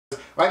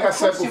Like I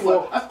said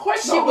before. Of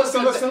course she would.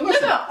 Listen.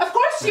 No, of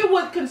course she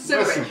would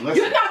consider it.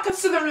 You're not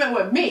considering it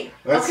with me,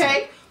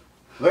 okay?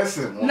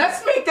 Listen.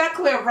 Let's make that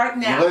clear right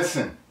now.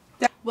 Listen.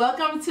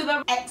 Welcome to the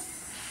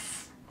Express.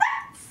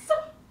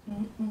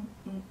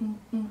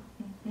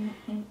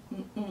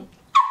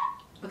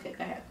 Okay,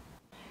 go ahead.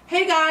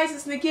 Hey guys,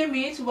 it's Nikki and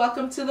Meech.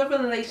 Welcome to the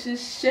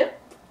Relationship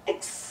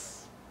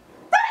Express.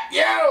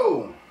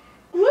 Yo!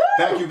 Woo!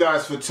 Thank you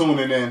guys for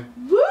tuning in.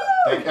 Woo!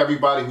 Thank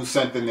everybody who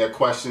sent in their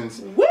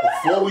questions. Woo!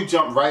 Before we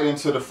jump right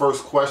into the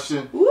first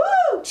question, Woo!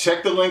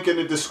 check the link in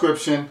the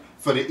description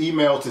for the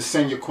email to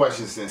send your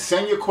questions in.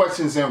 Send your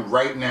questions in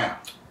right now.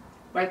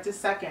 Right this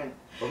second.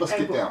 Well, let's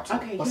get down to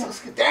it. Yes.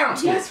 Let's get down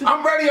to Yes, it.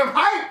 I'm ready. I'm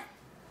hyped.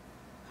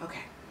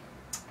 Okay.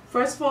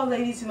 First of all,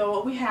 ladies, you know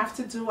what we have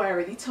to do. I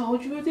already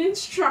told you the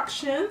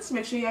instructions.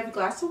 Make sure you have a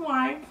glass of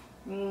wine.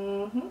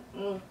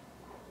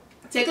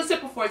 Take a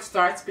sip before it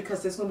starts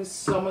because there's going to be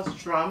so much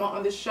drama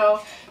on the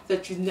show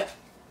that you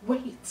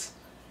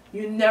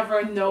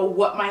never know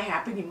what might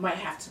happen. You might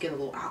have to get a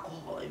little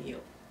alcohol in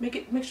you.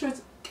 Make sure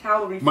it's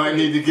calorie free. Might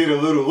need to get a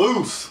little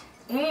loose.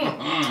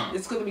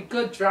 It's going to be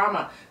good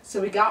drama.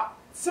 So we got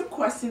some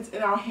questions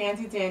in our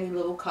handy dandy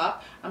little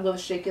cup. I'm going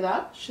to shake it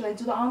up. Should I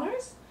do the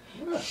honors?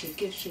 Yeah.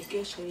 Shake it, shake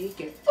it,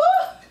 shake it.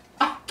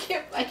 I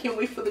can't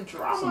wait for the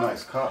drama. It's a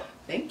nice cup.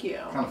 Thank you.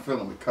 Kind of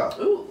feeling the cup.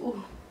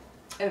 Ooh.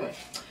 Anyway,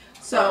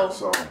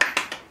 so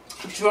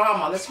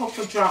drama. Let's hope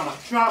for drama.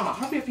 Drama.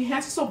 Hurry up, your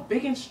hands are so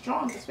big and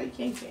strong. That's why you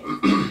can't get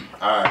it.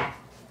 All right.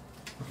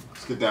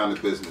 Let's get down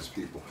to business,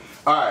 people.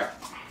 All right.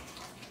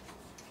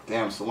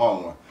 Damn, it's a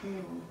long one.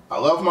 I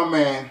love my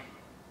man,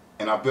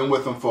 and I've been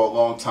with him for a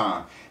long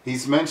time.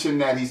 He's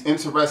mentioned that he's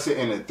interested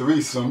in a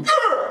threesome.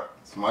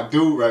 It's my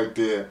dude right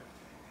there.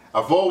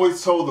 I've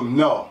always told him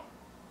no.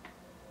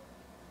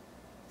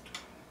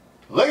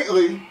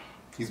 Lately,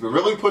 he's been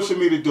really pushing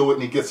me to do it,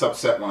 and he gets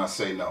upset when I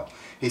say no.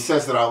 He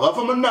says that I love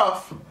him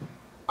enough,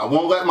 I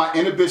won't let my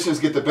inhibitions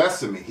get the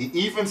best of me. He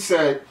even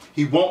said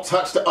he won't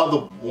touch the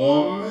other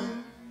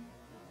woman.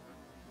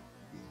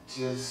 He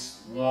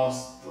just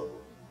wants to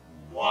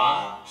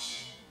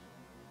watch.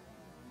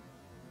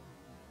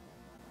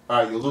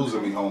 Alright, you're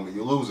losing me, homie.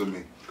 You're losing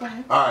me. Go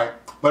ahead. Alright,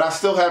 but I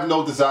still have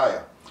no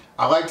desire.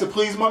 I like to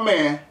please my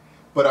man,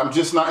 but I'm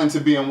just not into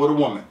being with a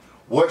woman.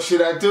 What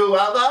should I do?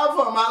 I love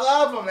him. I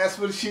love him. That's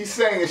what she's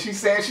saying. She's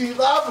saying she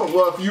loves him.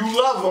 Well, if you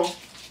love him...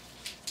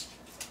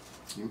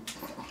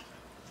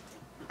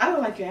 I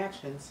don't like your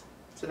actions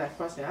to that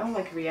question. I don't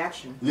like your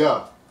reaction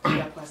Yeah. to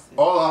that question.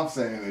 All I'm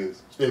saying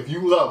is, if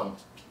you love him,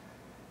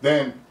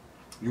 then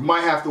you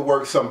might have to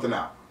work something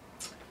out.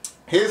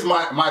 Here's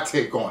my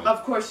take on it.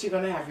 Of course you're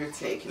going to have your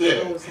take.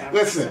 You always have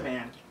Listen,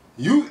 man.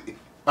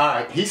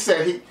 Alright, he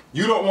said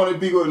you don't want to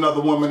be with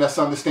another woman. That's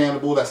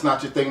understandable. That's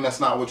not your thing. That's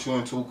not what you're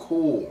into.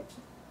 Cool.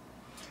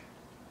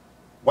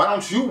 Why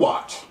don't you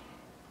watch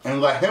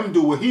and let him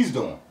do what he's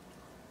doing?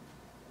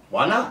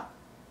 Why not?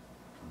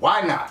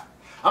 Why not?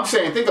 I'm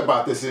saying, think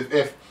about this.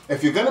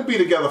 If you're going to be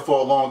together for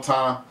a long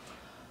time...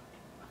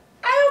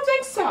 I don't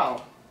think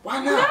so.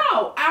 Why not?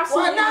 No,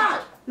 absolutely Why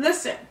not?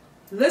 Listen.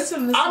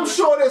 I'm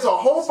sure there's a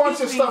whole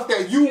bunch of stuff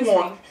that you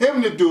want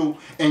him to do,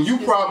 and you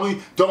probably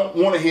don't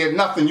want to hear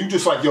nothing. You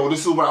just like, yo,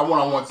 this is what I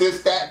want. I want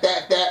this, that.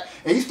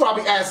 And he's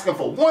probably asking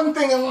for one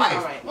thing in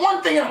life. Right.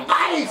 One thing in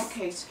life.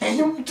 Okay. And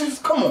you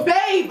just, come on.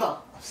 Babe,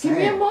 give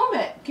me a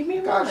moment. Give me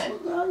a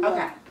moment. Yeah.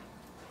 Okay.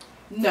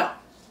 No,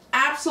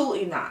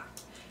 absolutely not.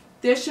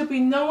 There should be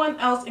no one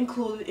else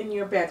included in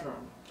your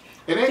bedroom.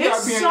 It ain't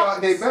got to be in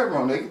their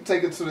bedroom. They can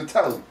take it to the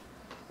telly.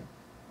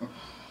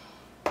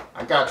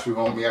 I got you,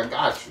 homie. I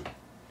got you.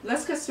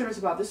 Let's get serious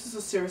about this. This is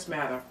a serious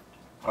matter.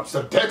 I'm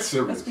so dead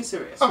serious. Let's be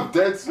serious. I'm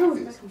dead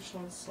serious. I'm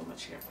showing so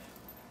much here.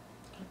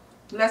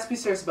 Let's be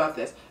serious about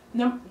this.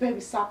 No,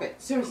 baby, stop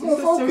it. Seriously, this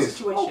is a serious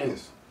situation.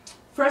 Focus.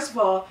 First of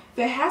all,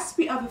 there has to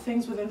be other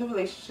things within the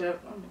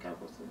relationship. Oh my God,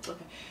 what's this?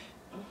 Okay.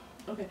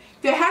 Okay.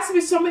 There has to be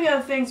so many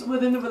other things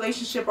within the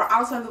relationship or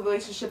outside the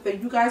relationship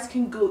that you guys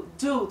can go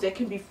do that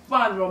can be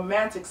fun,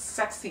 romantic,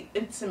 sexy,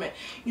 intimate.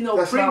 You know,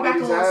 bring back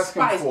a little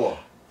spice.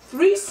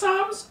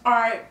 Threesomes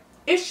are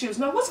issues.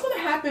 Now, what's going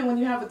to happen when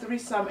you have a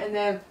threesome and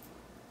then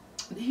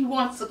he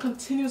wants to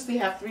continuously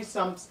have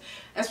threesomes,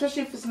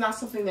 especially if it's not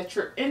something that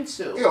you're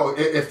into? You know,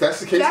 if that's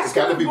the case, it's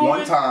got to be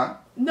one time.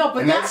 No,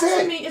 but that's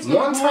to me, it's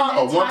one time,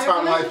 a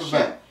one-time life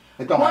event.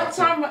 One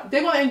time,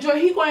 they're going to enjoy.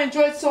 He's going to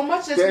enjoy it so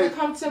much that it's going to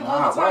come to him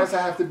all the time. Why does it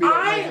have to be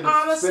that negative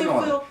honestly spin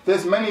on feel it?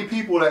 There's many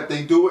people that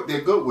they do it,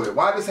 they're good with it.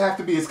 Why does it have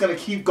to be? It's going to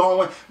keep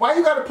going. Why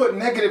you got to put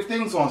negative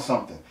things on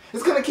something?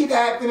 It's going to keep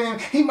happening.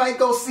 He might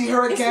go see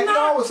her again.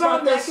 It's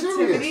not that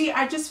serious.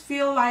 I just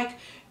feel like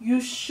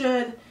you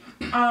should.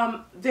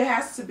 There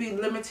has to be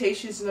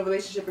limitations in the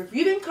relationship. If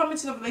you didn't come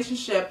into the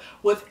relationship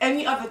with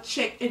any other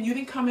chick and you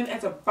didn't come in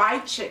as a bi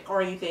chick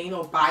or anything, you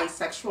know,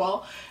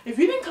 bisexual. If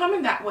you didn't come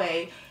in that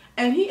way,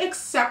 and he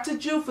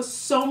accepted you for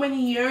so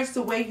many years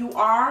the way you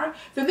are,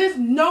 then there's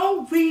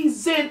no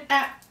reason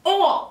at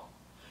all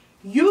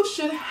you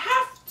should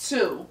have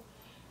to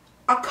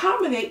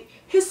accommodate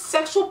his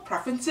sexual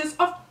preferences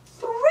of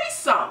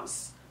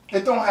threesomes.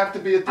 It don't have to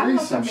be a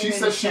threesome. She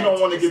says she don't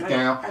want to get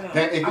down.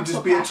 Then it could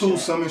just be a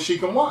twosome and she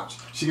can watch.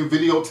 She can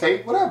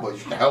videotape, whatever.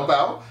 You can help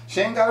out.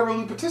 She ain't got to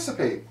really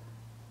participate.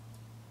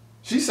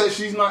 She says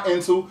she's not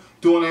into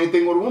doing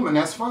anything with a woman.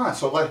 That's fine.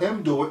 So let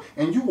him do it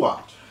and you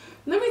watch.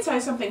 Let me tell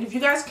you something. If you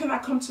guys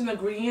cannot come to an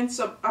agreement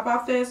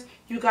about this,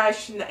 you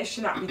guys it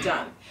should not be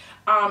done.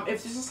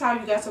 If this is how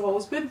you guys have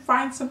always been,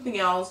 find something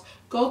else.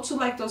 Go to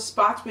like those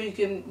spots where you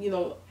can, you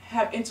know,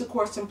 have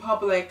intercourse in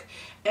public,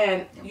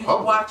 and you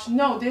can watch.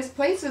 No, there's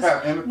places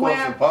where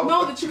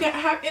that you can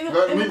have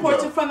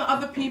intercourse in front of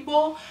other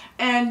people,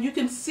 and you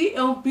can see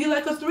it'll be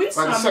like a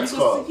threesome. Like a sex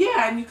club.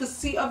 Yeah, and you can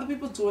see other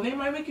people doing it. It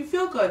might make you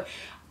feel good.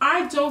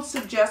 I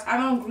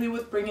don't agree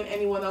with bringing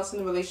anyone else in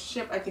the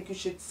relationship. I think you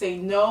should say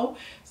no,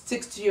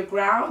 stick to your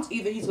grounds.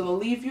 Either he's going to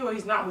leave you or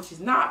he's not, which he's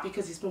not,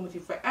 because he's been with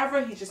you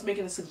forever. He's just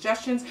making the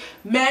suggestions.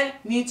 Men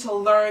need to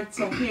learn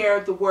to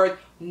hear the word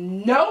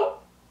no.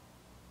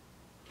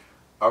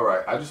 All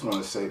right, I just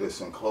want to say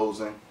this in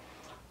closing.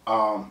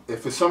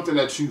 If it's something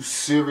that you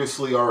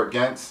seriously are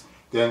against,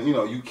 then, you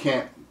know, you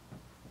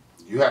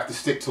have to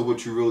stick to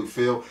what you really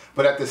feel.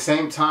 But at the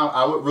same time,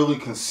 I would really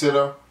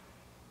consider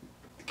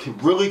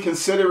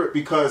it,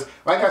 because,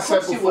 like I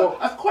said before,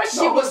 of course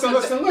you would.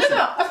 Listen.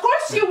 No, of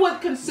course you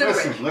would consider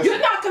it. You're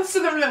not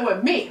considering it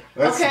with me,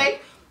 okay?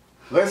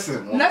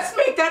 Listen. Let's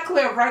make that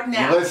clear right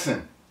now.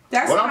 Listen.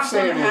 That's what not I'm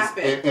saying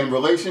is, in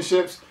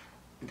relationships,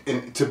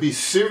 to be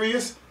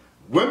serious,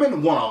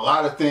 women want a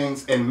lot of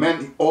things, and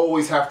men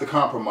always have to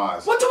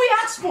compromise. What do we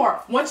ask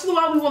for? Once in a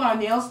while, we want our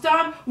nails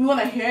done. We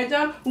want our hair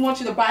done. We want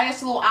you to buy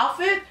us a little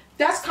outfit.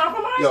 That's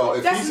compromise. Yo,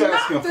 if he's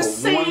asking for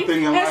one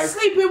thing in life, as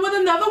sleeping with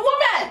another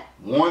woman.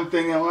 One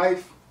thing in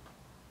life.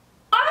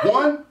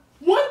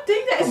 One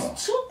thing that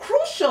is too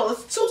crucial.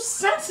 It's too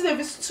sensitive.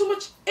 It's too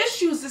much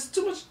issues. It's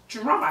too much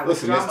drama.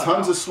 Listen, there's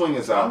tons of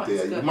swingers out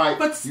there. You might,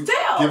 but still,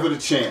 give it a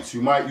chance.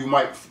 You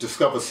might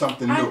discover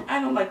something new. I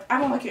don't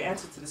like your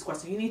answer to this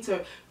question.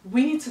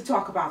 We need to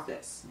talk about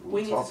this.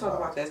 We need to talk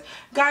about this,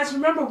 guys.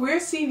 Remember, we're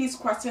seeing these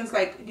questions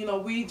like, you know,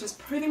 we just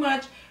pretty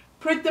much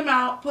print them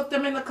out, put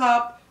them in the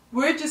cup.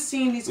 We're just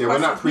seeing these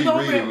questions. We're not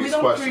pre-reading these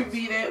questions. We don't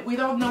pre-read it. We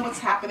don't know what's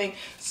happening.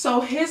 So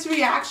his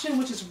reaction,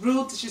 which is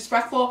rude,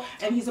 disrespectful,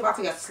 and he's about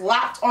to get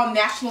slapped on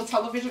national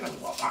television. I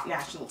mean, well, not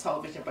national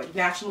television, but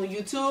national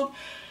YouTube.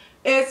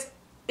 It's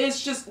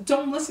just,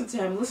 don't listen to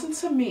him. Listen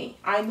to me.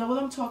 I know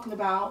what I'm talking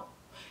about.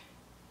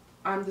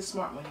 I'm the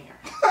smart one here.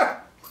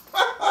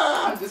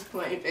 I'm just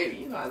playing, baby.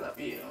 You know I love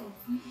you.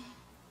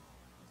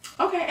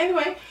 Okay,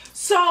 anyway.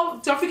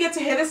 So, don't forget to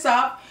hit us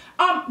up.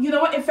 You know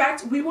what? In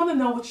fact, we want to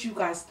know what you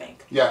guys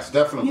think. Yes,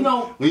 definitely. You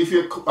know, leave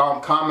your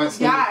comments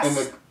in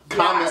the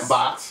comment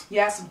box.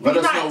 Yes. Let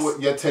us know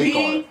what your take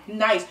on it. Be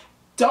nice.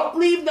 Don't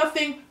leave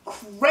nothing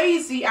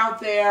crazy out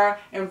there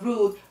and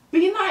rude.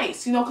 Be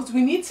nice, you know, because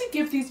we need to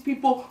give these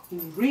people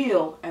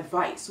real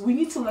advice. We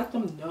need to let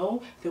them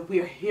know that we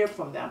are here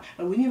from them.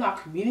 And we need our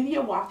community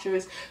of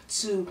watchers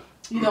to,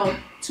 you know,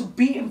 to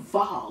be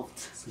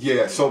involved.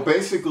 Yeah, so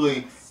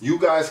basically, you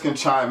guys can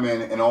chime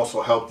in and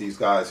also help these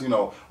guys. You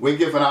know, we're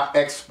giving our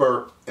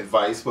expert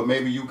advice, but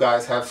maybe you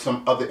guys have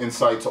some other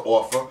insight to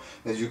offer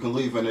that you can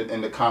leave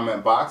in the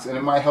comment box, and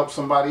it might help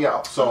somebody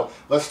out. So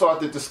let's start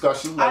the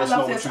discussion. Let us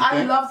know what you think.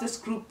 I love this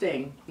group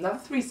thing. Not a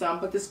threesome,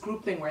 but this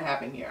group thing we're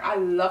having here. I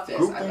love this.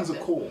 Group things are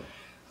cool.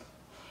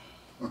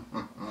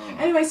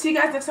 Anyway, see you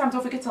guys next time.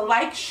 Don't forget to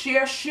like,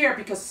 share,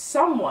 because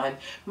someone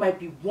might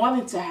be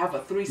wanting to have a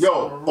threesome.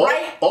 Yo,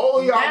 all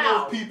of y'all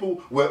know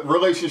people with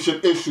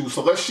relationship issues,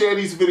 so let's share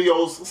these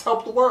videos. Let's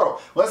help the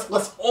world.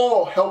 Let's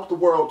all help the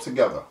world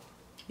together.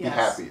 Yes,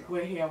 be happier.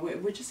 We're here.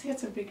 We're just here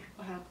to make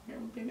people happier,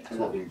 baby. That's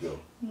what we do.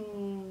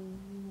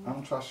 I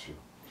don't trust you.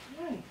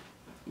 Why?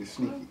 You're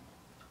sneaky.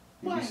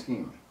 You be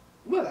scheming.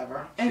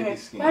 Whatever. Anyway,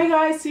 bye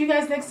guys. See you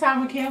guys next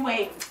time. We can't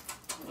wait.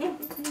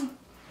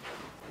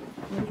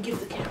 Let me give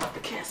the camera a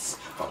kiss.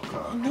 Oh,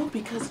 God. No,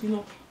 because, you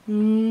know,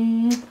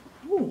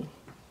 ooh.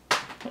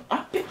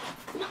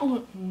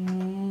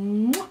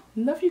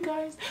 Love you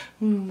guys.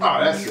 Oh,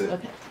 that's it.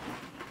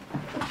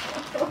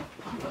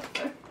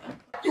 Okay.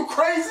 You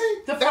crazy?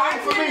 The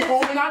 5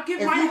 minutes and I'll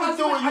give my husband. If you can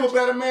do it, you a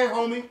better man,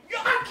 homie.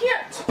 I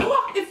can't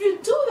talk if you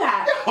do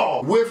that.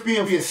 No. We're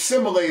being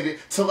assimilated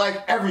to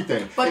like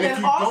everything. But and then if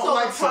you also don't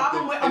like the problem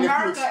something, with and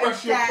America if you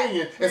express your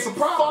opinion, it's a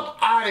problem. Fuck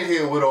out of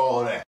here with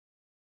all that.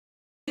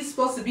 He's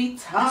supposed to be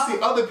tough. You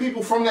see other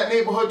people from that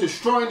neighborhood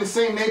destroying the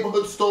same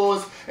neighborhood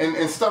stores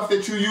and stuff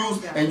that you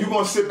use, and you're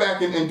going to sit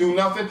back and do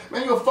nothing?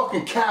 Man, you're a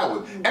fucking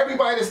coward.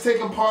 Everybody that's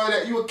taking part of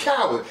that, you're a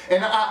coward.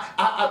 And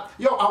I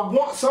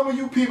want some of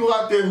you people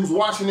out there who's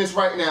watching this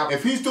right now,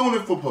 if he's doing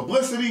it for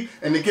publicity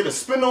and to get a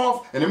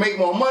spinoff and to make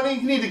more money,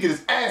 he need to get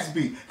his ass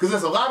beat. Because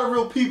there's a lot of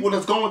real people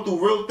that's going through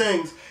real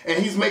things,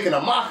 and he's making a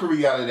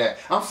mockery out of that.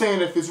 I'm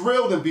saying if it's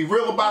real, then be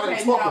real about it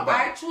and talk about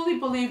it. I truly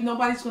believe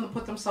nobody's going to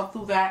put themselves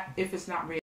through that if it's not real.